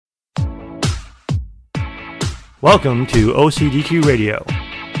Welcome to OCDQ Radio,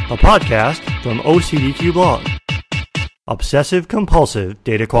 a podcast from OCDQ Blog. Obsessive Compulsive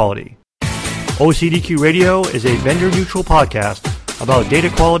Data Quality. OCDQ Radio is a vendor-neutral podcast about data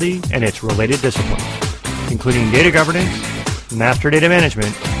quality and its related disciplines, including data governance, master data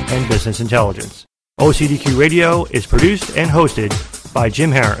management, and business intelligence. OCDQ Radio is produced and hosted by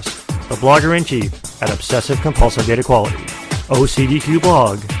Jim Harris, the blogger-in-chief at Obsessive Compulsive Data Quality,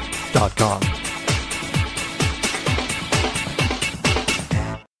 OCDQblog.com.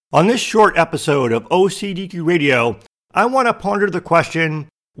 On this short episode of OCDQ Radio, I want to ponder the question,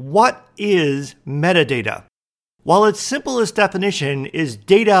 what is metadata? While its simplest definition is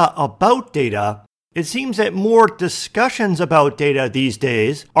data about data, it seems that more discussions about data these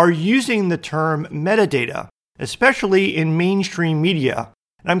days are using the term metadata, especially in mainstream media.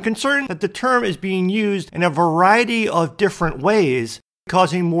 And I'm concerned that the term is being used in a variety of different ways,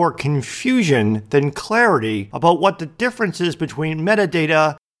 causing more confusion than clarity about what the difference is between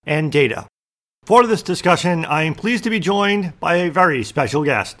metadata and data. For this discussion, I am pleased to be joined by a very special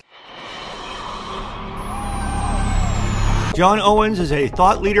guest. John Owens is a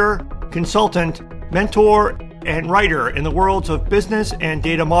thought leader, consultant, mentor, and writer in the worlds of business and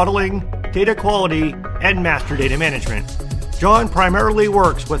data modeling, data quality, and master data management. John primarily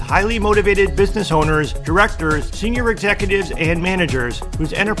works with highly motivated business owners, directors, senior executives, and managers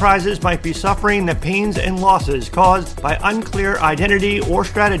whose enterprises might be suffering the pains and losses caused by unclear identity or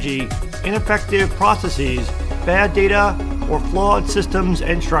strategy, ineffective processes, bad data, or flawed systems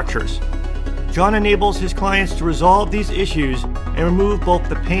and structures. John enables his clients to resolve these issues and remove both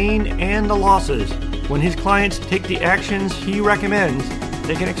the pain and the losses. When his clients take the actions he recommends,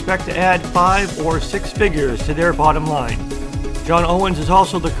 they can expect to add 5 or 6 figures to their bottom line. John Owens is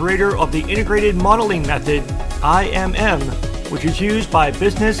also the creator of the integrated modeling method, IMM, which is used by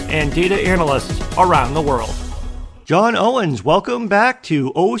business and data analysts around the world. John Owens, welcome back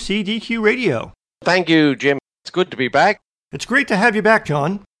to OCDQ Radio. Thank you, Jim. It's good to be back. It's great to have you back,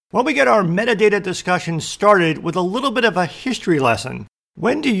 John. Why don't we get our metadata discussion started with a little bit of a history lesson?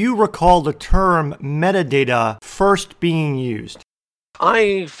 When do you recall the term metadata first being used?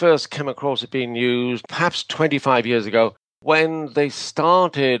 I first came across it being used perhaps 25 years ago when they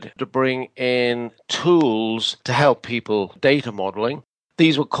started to bring in tools to help people data modeling.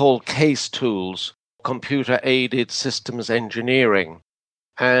 These were called case tools, computer-aided systems engineering.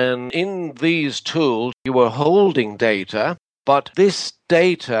 And in these tools, you were holding data, but this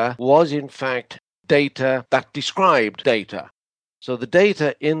data was in fact data that described data. So the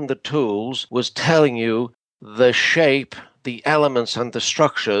data in the tools was telling you the shape, the elements, and the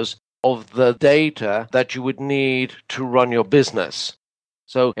structures of the data that you would need to run your business.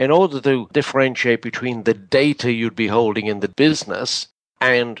 So in order to differentiate between the data you'd be holding in the business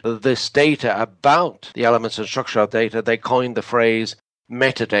and this data about the elements and structure of data, they coined the phrase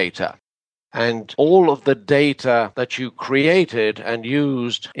metadata. And all of the data that you created and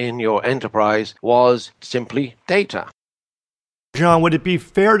used in your enterprise was simply data. John, would it be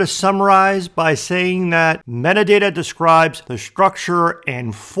fair to summarize by saying that metadata describes the structure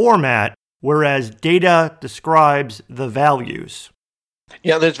and format, whereas data describes the values?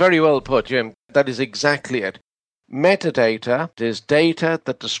 Yeah, that's very well put, Jim. That is exactly it. Metadata is data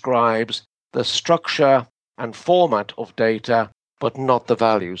that describes the structure and format of data, but not the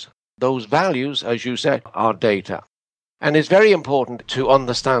values. Those values, as you said, are data. And it's very important to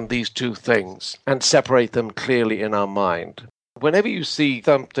understand these two things and separate them clearly in our mind. Whenever you see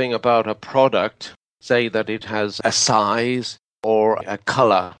something about a product, say that it has a size or a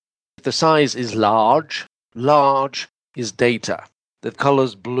color, if the size is large, large is data. The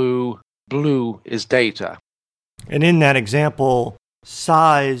color's blue, blue is data. And in that example,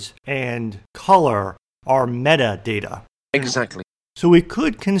 size and color are metadata. Exactly. So we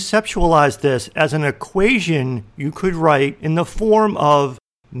could conceptualize this as an equation you could write in the form of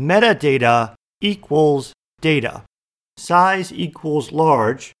metadata equals data. Size equals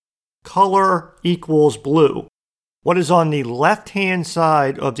large, color equals blue. What is on the left-hand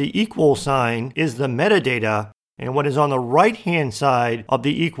side of the equal sign is the metadata, and what is on the right-hand side of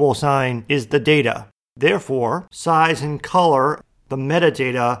the equal sign is the data. Therefore, size and color, the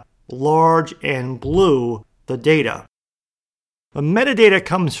metadata, large and blue, the data. The metadata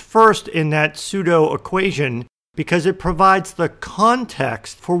comes first in that pseudo-equation because it provides the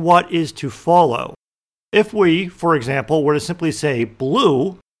context for what is to follow. If we, for example, were to simply say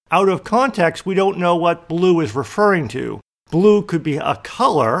blue, out of context, we don't know what blue is referring to. Blue could be a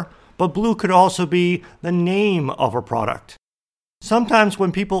color, but blue could also be the name of a product. Sometimes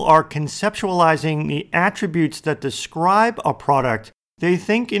when people are conceptualizing the attributes that describe a product, they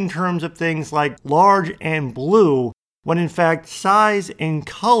think in terms of things like large and blue, when in fact size and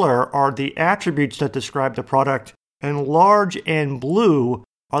color are the attributes that describe the product, and large and blue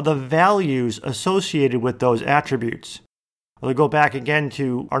are the values associated with those attributes. We'll go back again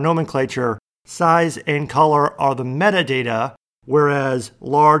to our nomenclature. Size and color are the metadata, whereas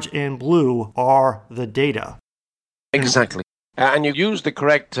large and blue are the data. Exactly. And you used the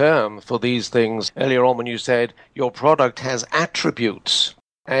correct term for these things earlier on when you said your product has attributes.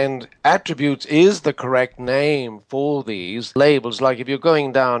 And attributes is the correct name for these labels. Like if you're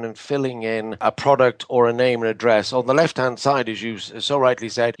going down and filling in a product or a name and address, on the left-hand side, as you so rightly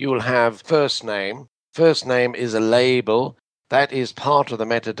said, you will have first name. First name is a label. That is part of the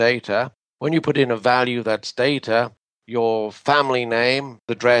metadata. When you put in a value that's data, your family name,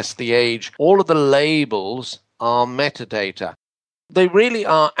 the address, the age, all of the labels are metadata. They really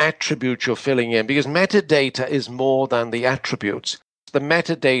are attributes you're filling in because metadata is more than the attributes. The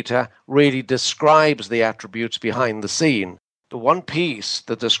metadata really describes the attributes behind the scene. The one piece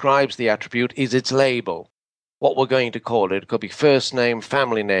that describes the attribute is its label. What we're going to call it. It could be first name,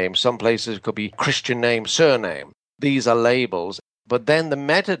 family name. Some places it could be Christian name, surname. These are labels. But then the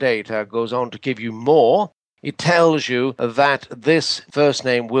metadata goes on to give you more. It tells you that this first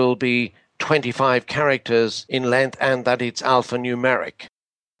name will be 25 characters in length and that it's alphanumeric.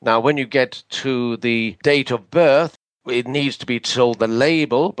 Now, when you get to the date of birth, it needs to be told the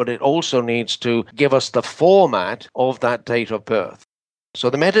label, but it also needs to give us the format of that date of birth.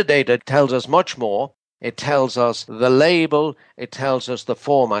 So the metadata tells us much more. It tells us the label, it tells us the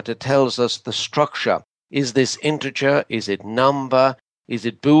format, it tells us the structure. Is this integer? Is it number? Is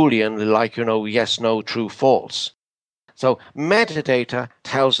it Boolean, like, yes, no, true, false? So metadata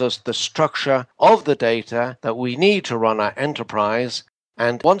tells us the structure of the data that we need to run our enterprise.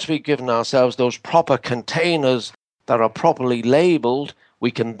 And once we've given ourselves those proper containers that are properly labeled,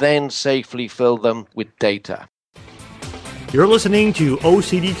 we can then safely fill them with data. You're listening to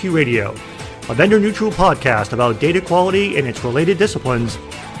OCDQ Radio, a vendor-neutral podcast about data quality and its related disciplines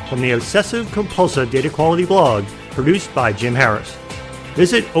from the Obsessive Compulsive Data Quality blog produced by Jim Harris.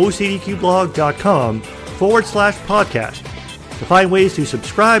 Visit ocdqblog.com/podcast to find ways to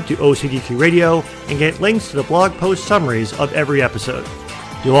subscribe to OCDQ Radio and get links to the blog post summaries of every episode.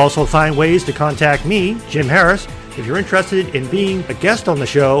 You'll also find ways to contact me, Jim Harris, if you're interested in being a guest on the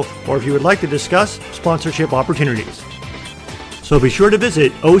show or if you would like to discuss sponsorship opportunities. So be sure to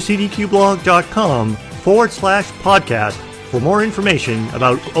visit ocdqblog.com/podcast for more information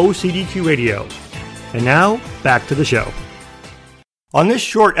about OCDQ Radio. And now, back to the show. On this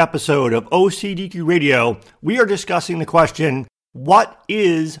short episode of OCDQ Radio, we are discussing the question, what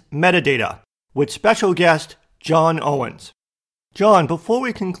is metadata? With special guest John Owens. John, before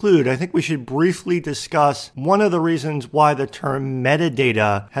we conclude, I think we should briefly discuss one of the reasons why the term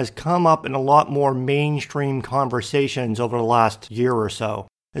metadata has come up in a lot more mainstream conversations over the last year or so.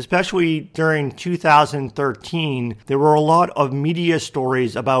 Especially during 2013, there were a lot of media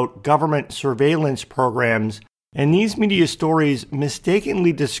stories about government surveillance programs, and these media stories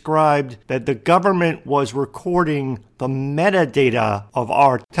mistakenly described that the government was recording the metadata of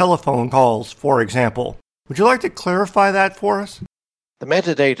our telephone calls, for example. Would you like to clarify that for us? The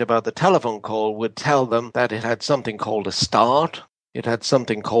metadata about the telephone call would tell them that it had something called a start, it had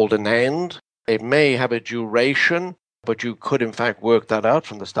something called an end, it may have a duration, but you could in fact work that out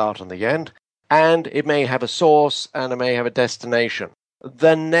from the start and the end, and it may have a source and it may have a destination.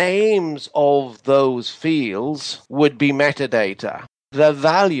 The names of those fields would be metadata. The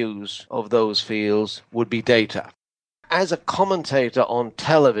values of those fields would be data. As a commentator on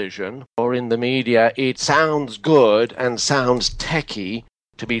television or in the media, it sounds good and sounds techy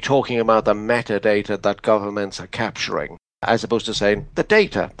to be talking about the metadata that governments are capturing, as opposed to saying the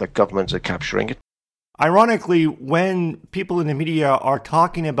data that governments are capturing. Ironically, when people in the media are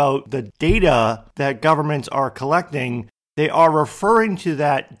talking about the data that governments are collecting, they are referring to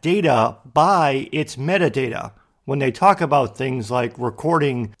that data by its metadata. When they talk about things like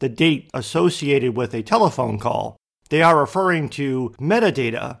recording the date associated with a telephone call, they are referring to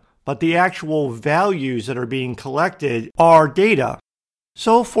metadata, but the actual values that are being collected are data.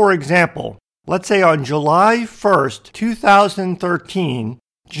 So, for example, let's say on July 1st, 2013,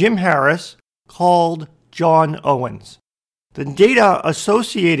 Jim Harris called John Owens. The data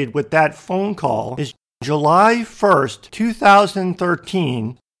associated with that phone call is July 1st,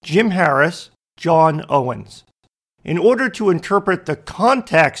 2013, Jim Harris, John Owens. In order to interpret the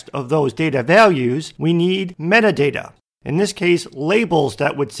context of those data values, we need metadata. In this case, labels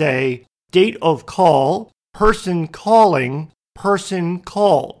that would say date of call, person calling, person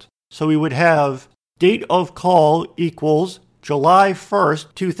called. So we would have date of call equals July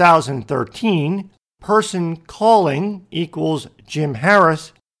 1st, 2013, person calling equals Jim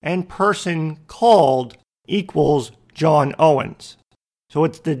Harris, and person called equals John Owens. So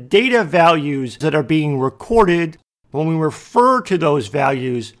it's the data values that are being recorded. When we refer to those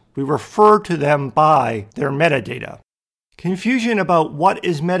values, we refer to them by their metadata. Confusion about what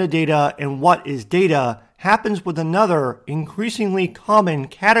is metadata and what is data happens with another increasingly common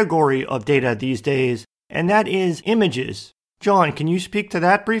category of data these days, and that is images. John, can you speak to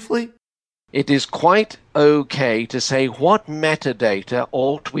that briefly? It is quite okay to say what metadata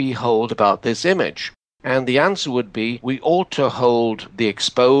ought we hold about this image. And the answer would be we ought to hold the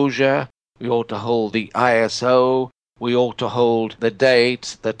exposure, we ought to hold the ISO, we ought to hold the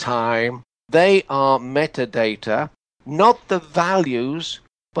date, the time. They are metadata, not the values,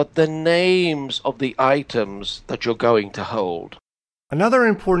 but the names of the items that you're going to hold. Another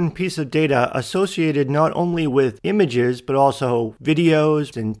important piece of data associated not only with images but also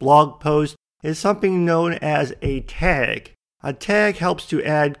videos and blog posts is something known as a tag. A tag helps to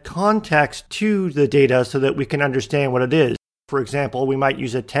add context to the data so that we can understand what it is. For example, we might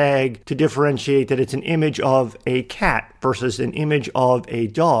use a tag to differentiate that it's an image of a cat versus an image of a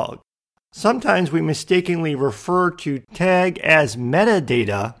dog. Sometimes we mistakenly refer to tag as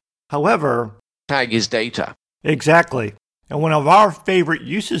metadata. However, tag is data. Exactly. And one of our favorite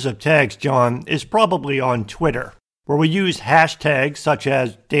uses of tags, John, is probably on Twitter, where we use hashtags such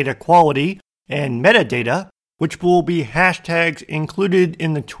as data quality and metadata, which will be hashtags included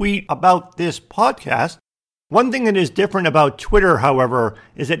in the tweet about this podcast. One thing that is different about Twitter, however,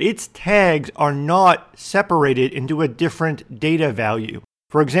 is that its tags are not separated into a different data value.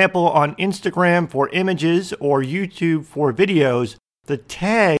 For example, on Instagram for images or YouTube for videos, the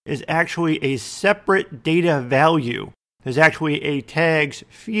tag is actually a separate data value. There's actually a tags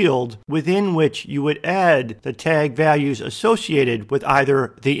field within which you would add the tag values associated with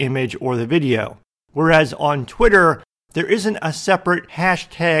either the image or the video. Whereas on Twitter, there isn't a separate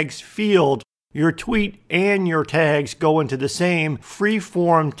hashtags field. Your tweet and your tags go into the same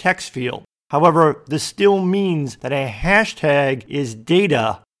free-form text field. However, this still means that a hashtag is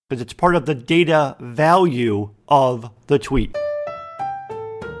data because it's part of the data value of the tweet.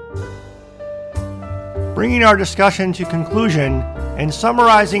 Bringing our discussion to conclusion and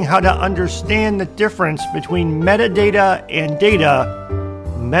summarizing how to understand the difference between metadata and data,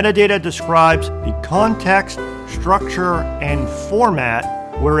 metadata describes the context, structure, and format,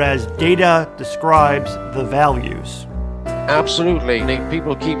 whereas data describes the values. Absolutely. If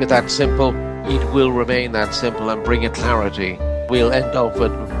people keep it that simple, it will remain that simple and bring it clarity. We'll end up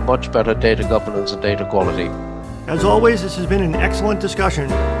with much better data governance and data quality. As always, this has been an excellent discussion.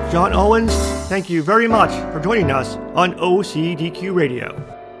 John Owens, thank you very much for joining us on OCDQ Radio.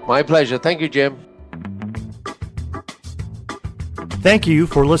 My pleasure. Thank you, Jim. Thank you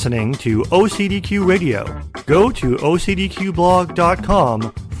for listening to OCDQ Radio. Go to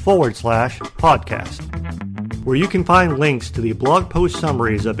ocdqblog.com/podcast, where you can find links to the blog post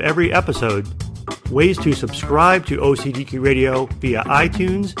summaries of every episode, ways to subscribe to OCDQ Radio via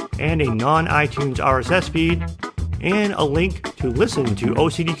iTunes and a non-iTunes RSS feed, and a link to listen to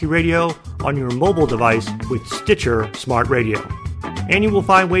OCDQ Radio on your mobile device with Stitcher Smart Radio. And you will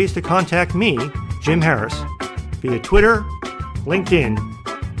find ways to contact me, Jim Harris, via Twitter, LinkedIn,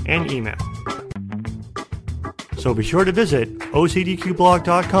 and email. So be sure to visit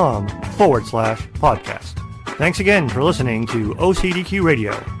ocdqblog.com/podcast. Thanks again for listening to OCDQ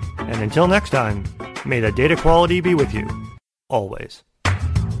Radio. And until next time, may the data quality be with you, always.